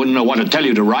because I wouldn't know what to tell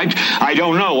you to write. I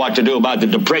don't know what to do about the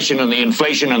depression and the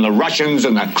inflation and the Russians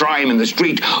and the crime in the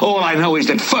street. All I know is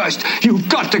that first, you've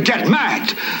got to get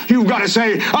mad. You've got to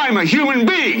say, I'm a human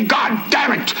being. God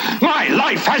damn it. My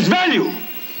life has value.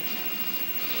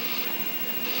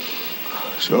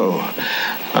 So,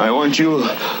 I want you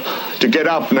to get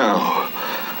up now.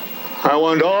 I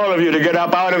want all of you to get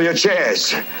up out of your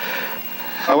chairs.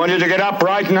 I want you to get up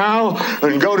right now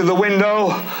and go to the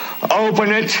window,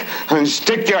 open it, and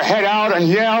stick your head out and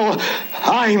yell,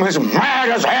 I'm as mad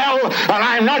as hell, and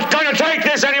I'm not going to take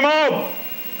this anymore.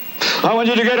 I want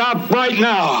you to get up right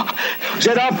now.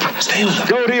 Get up,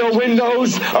 go to your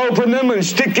windows, open them, and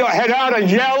stick your head out and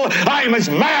yell, I'm as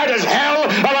mad as hell,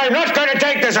 and I'm not going to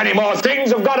take this anymore.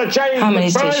 Things have got to change. How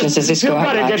many stations does this go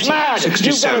out? You've got to get mad.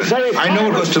 67. Say, I know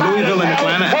it goes to Louisville and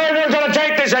Atlanta. I'm not going to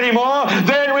take this anymore.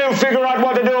 Then we'll figure out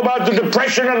what to do about the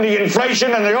depression and the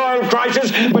inflation and the oil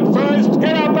crisis. But first,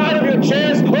 get up out of your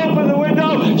chairs, open the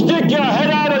window, stick your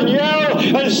head out and yell,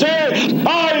 and say,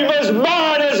 I'm as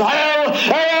mad as hell,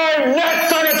 and I'm not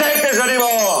going to take this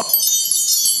anymore.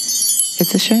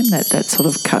 It's a shame that sort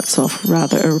of cuts off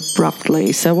rather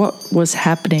abruptly. So what was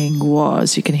happening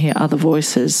was, you can hear other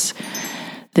voices.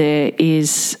 There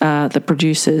is the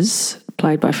producers,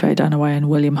 played by Faye Dunaway and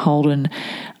William Holden,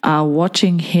 are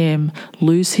watching him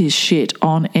lose his shit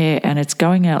on air, and it's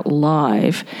going out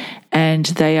live, and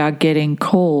they are getting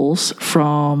calls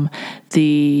from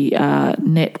the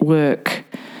network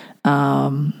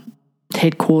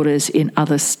headquarters in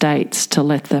other states to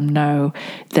let them know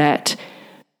that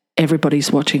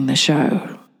everybody's watching the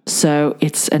show. So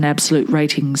it's an absolute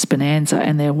ratings bonanza,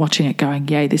 and they're watching it going,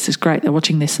 yay, this is great. They're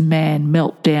watching this man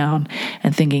melt down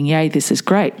and thinking, yay, this is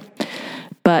great.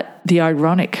 But the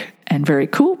ironic and very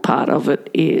cool part of it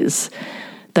is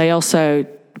they also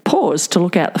pause to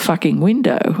look out the fucking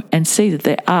window and see that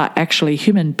there are actually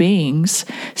human beings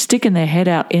sticking their head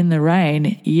out in the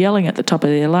rain, yelling at the top of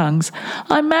their lungs,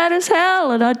 I'm mad as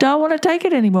hell and I don't want to take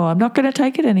it anymore. I'm not going to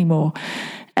take it anymore.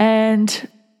 And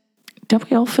don't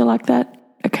we all feel like that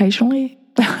occasionally?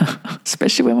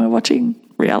 Especially when we're watching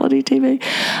reality TV.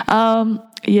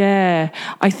 Yeah,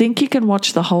 I think you can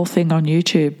watch the whole thing on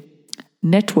YouTube.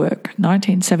 Network,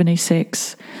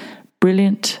 1976.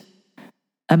 Brilliant,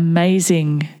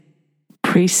 amazing,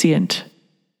 prescient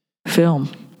film.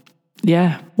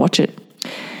 Yeah, watch it.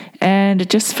 And it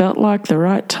just felt like the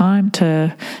right time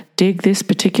to dig this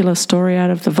particular story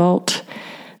out of the vault.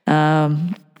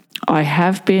 I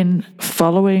have been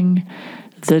following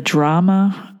the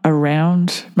drama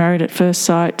around Married at First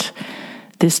Sight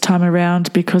this time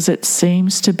around because it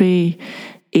seems to be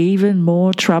even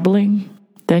more troubling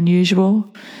than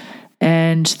usual,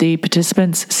 and the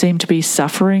participants seem to be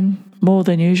suffering more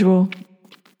than usual.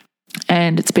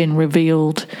 And it's been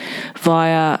revealed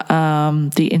via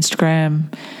the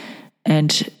Instagram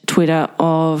and Twitter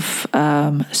of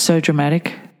So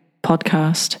Dramatic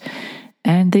podcast.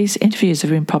 And these interviews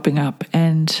have been popping up,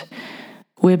 and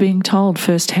we're being told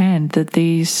firsthand that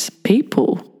these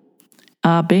people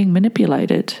are being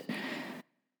manipulated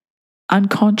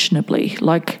unconscionably.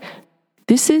 Like,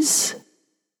 this is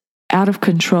out of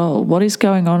control. What is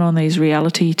going on these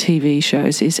reality TV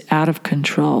shows is out of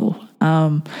control.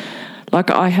 Like,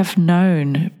 I have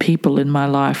known people in my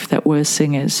life that were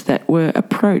singers that were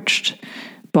approached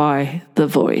by The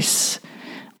Voice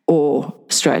or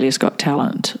Australia's Got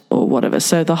Talent or whatever.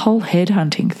 So the whole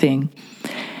headhunting thing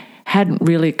hadn't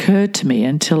really occurred to me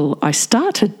until I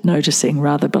started noticing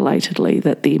rather belatedly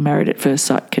that the Married at First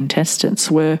Sight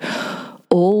contestants were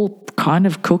all kind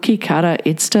of cookie cutter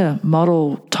Insta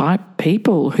model type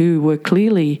people who were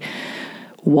clearly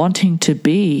wanting to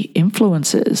be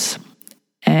influencers.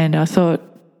 And I thought,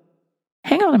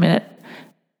 hang on a minute,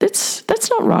 that's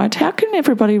not right. How can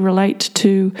everybody relate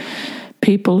to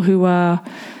people who are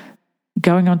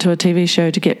going onto a TV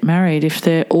show to get married if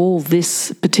they're all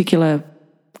this particular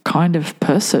kind of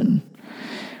person?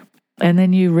 And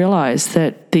then you realize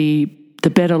that the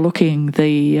better looking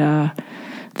the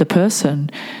person,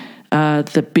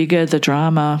 the bigger the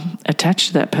drama attached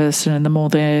to that person, and the more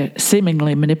they're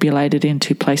seemingly manipulated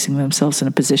into placing themselves in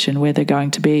a position where they're going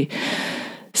to be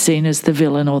seen as the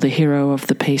villain or the hero of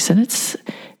the piece. And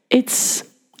it's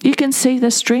you can see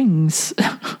the strings.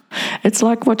 It's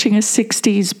like watching a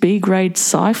 60s B-grade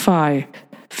sci-fi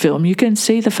film. You can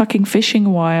see the fucking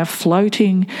fishing wire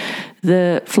floating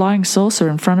the flying saucer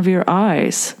in front of your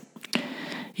eyes.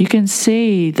 You can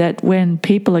see that when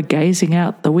people are gazing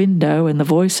out the window and the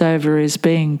voiceover is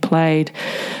being played,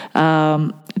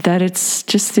 that it's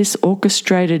just this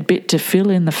orchestrated bit to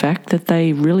fill in the fact that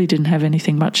they really didn't have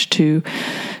anything much to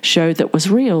show that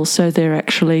was real. So they're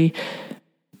actually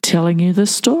telling you the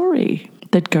story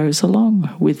that goes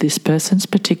along with this person's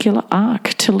particular arc.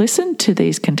 To listen to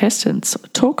these contestants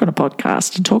talk on a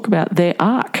podcast and talk about their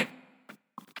arc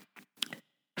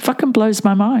fucking blows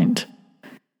my mind.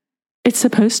 It's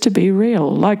supposed to be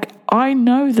real. Like, I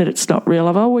know that it's not real.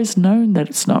 I've always known that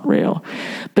it's not real.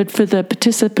 But for the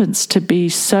participants to be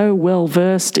so well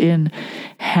versed in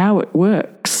how it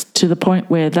works to the point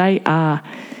where they are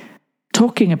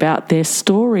talking about their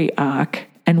story arc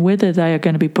and whether they are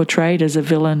going to be portrayed as a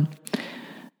villain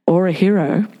or a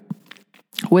hero,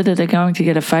 whether they're going to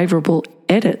get a favourable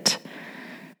edit,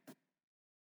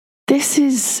 this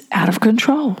is out of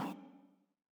control.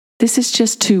 This is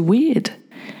just too weird.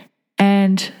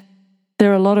 And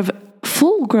there are a lot of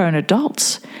full-grown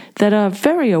adults that are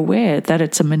very aware that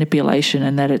it's a manipulation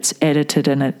and that it's edited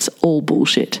and it's all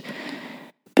bullshit.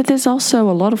 But there's also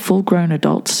a lot of full-grown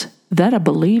adults that are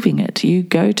believing it. You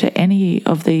go to any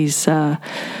of these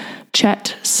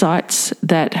chat sites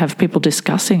that have people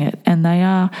discussing it, and they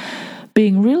are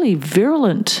being really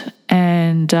virulent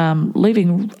and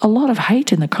leaving a lot of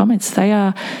hate in the comments. They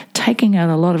are taking out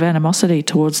a lot of animosity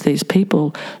towards these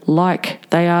people, like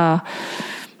they are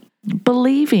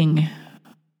believing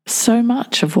so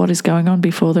much of what is going on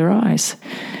before their eyes.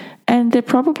 And they're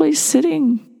probably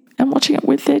sitting and watching it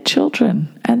with their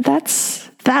children. And that's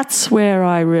where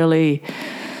I really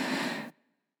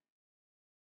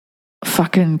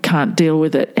fucking can't deal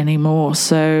with it anymore.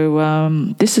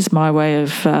 So this is my way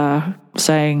of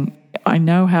saying, I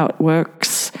know how it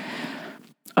works.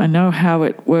 I know how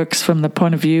it works from the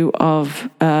point of view of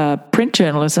print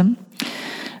journalism.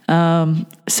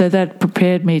 So that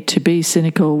prepared me to be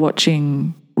cynical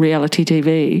watching reality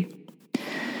TV.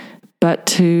 But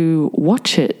to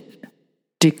watch it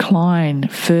decline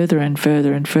further and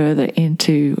further and further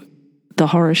into the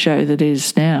horror show that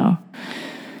is now,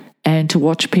 and to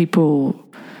watch people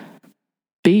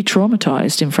be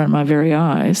traumatized in front of my very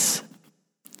eyes,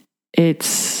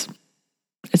 it's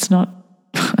not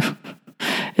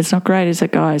it's not great, is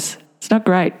it, guys? It's not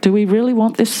great. Do we really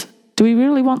want this? Do we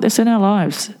really want this in our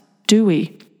lives? Do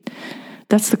we?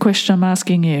 That's the question I'm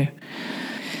asking you.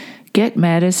 Get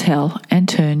mad as hell and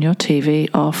turn your TV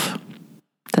off.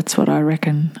 That's what I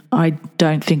reckon. I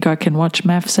don't think I can watch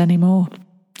maths anymore.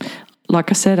 Like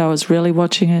I said, I was really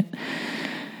watching it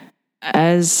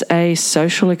as a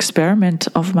social experiment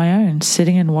of my own,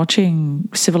 sitting and watching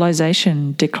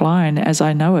civilization decline as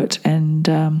I know it,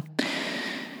 and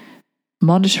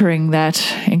monitoring that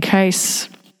in case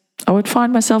I would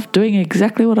find myself doing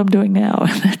exactly what I'm doing now,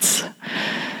 and that's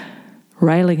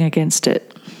railing against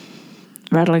it,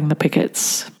 rattling the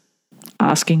pickets,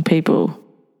 asking people,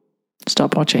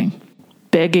 stop watching,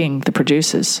 begging the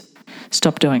producers,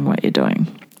 stop doing what you're doing.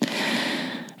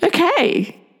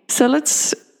 Okay, so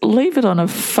let's leave it on a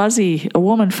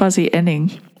warm and fuzzy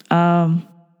ending. I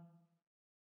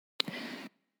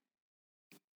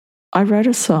wrote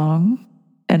a song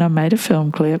and I made a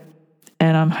film clip,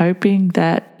 and I'm hoping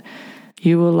that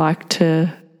you will like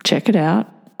to check it out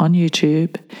on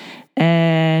YouTube.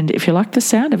 And if you like the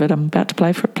sound of it, I'm about to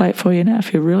play it for you now.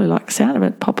 If you really like the sound of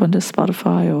it, pop onto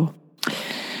Spotify or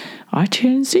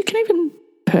iTunes. You can even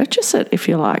purchase it if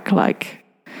you like. Like,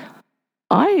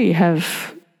 I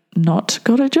have not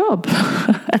got a job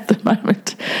at the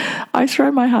moment. I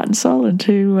throw my heart and soul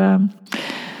into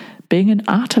being an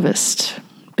artivist,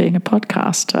 being a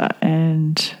podcaster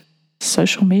and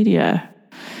social media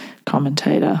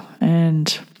commentator.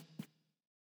 And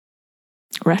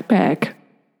ratbag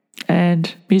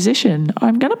and musician.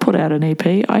 I'm going to put out an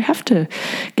EP. I have to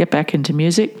get back into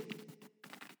music.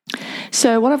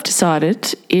 So what I've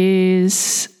decided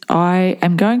is I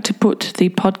am going to put the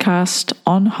podcast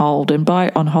on hold. And by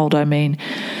on hold, I mean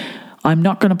I'm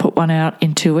not going to put one out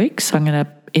in 2 weeks. I'm going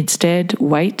to instead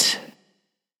wait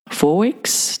 4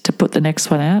 weeks to put the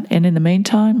next one out. And in the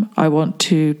meantime, I want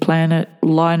to plan it,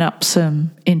 line up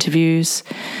some interviews,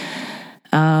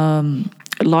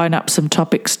 line up some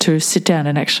topics to sit down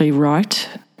and actually write.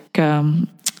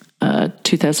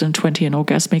 2020 An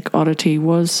Orgasmic Oddity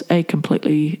was a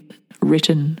completely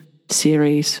written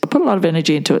series. I put a lot of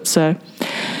energy into it. So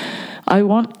I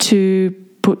want to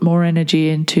put more energy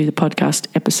into the podcast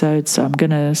episodes. So I'm going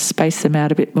to space them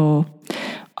out a bit more.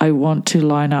 I want to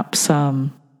line up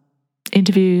some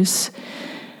interviews.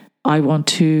 I want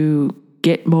to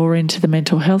get more into the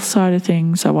mental health side of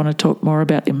things. I want to talk more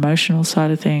about the emotional side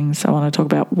of things. I want to talk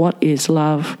about what is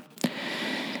love,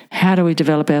 how do we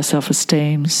develop our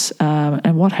self-esteems,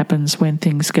 and what happens when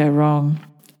things go wrong,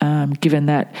 given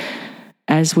that,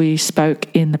 as we spoke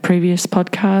in the previous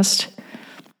podcast,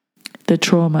 the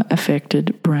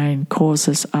trauma-affected brain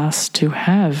causes us to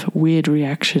have weird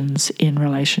reactions in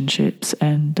relationships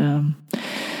and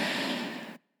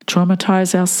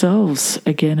traumatize ourselves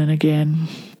again and again.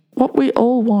 What we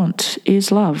all want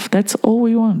is love. That's all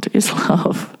we want is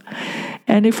love.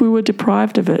 And if we were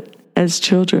deprived of it as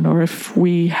children, or if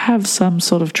we have some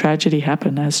sort of tragedy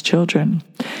happen as children,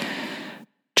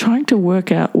 trying to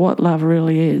work out what love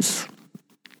really is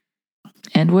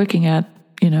and working out,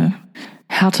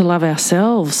 how to love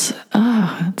ourselves.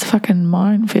 It's a fucking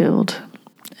minefield.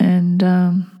 And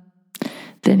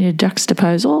then you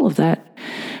juxtapose all of that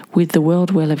with the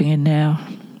world we're living in now.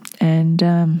 And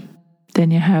then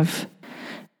you have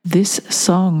this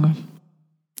song.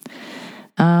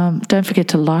 Don't forget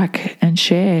to like and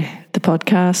share the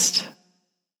podcast.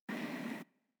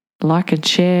 Like and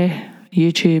share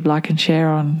YouTube, like and share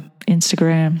on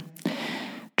Instagram.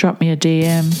 Drop me a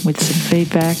DM with some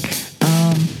feedback.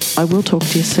 I will talk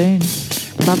to you soon.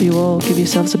 Love you all. Give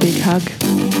yourselves a big hug.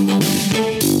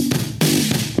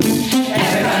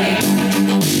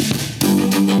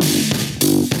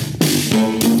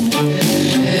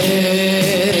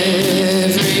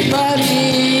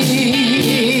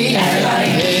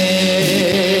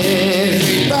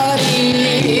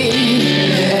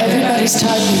 Everybody's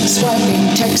typing,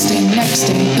 swiping, texting,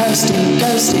 nexting, posting,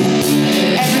 ghosting.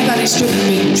 Everybody's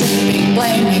tripping,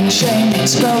 blaming, shaming,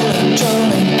 scrolling,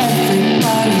 trolling.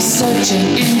 Everybody's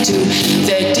searching into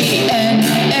their DNA.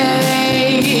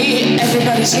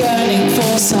 Everybody's yearning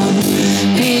for some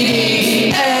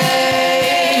PDA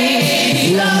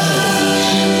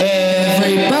love.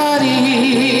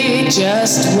 Everybody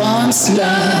just wants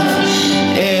love.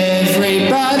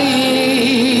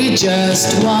 Everybody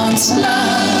just wants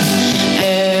love.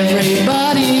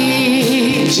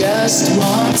 Everybody just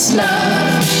wants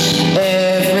love.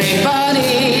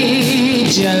 Everybody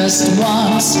just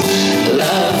wants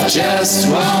love. Just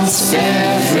wants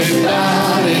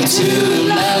everybody to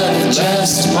love.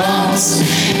 Just wants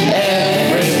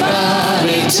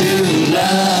everybody to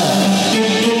love.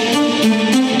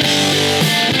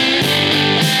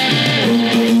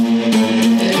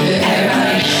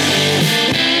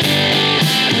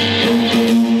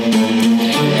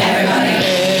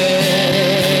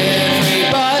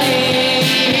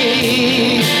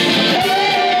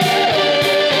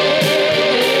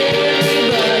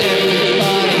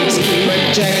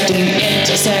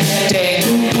 Intersecting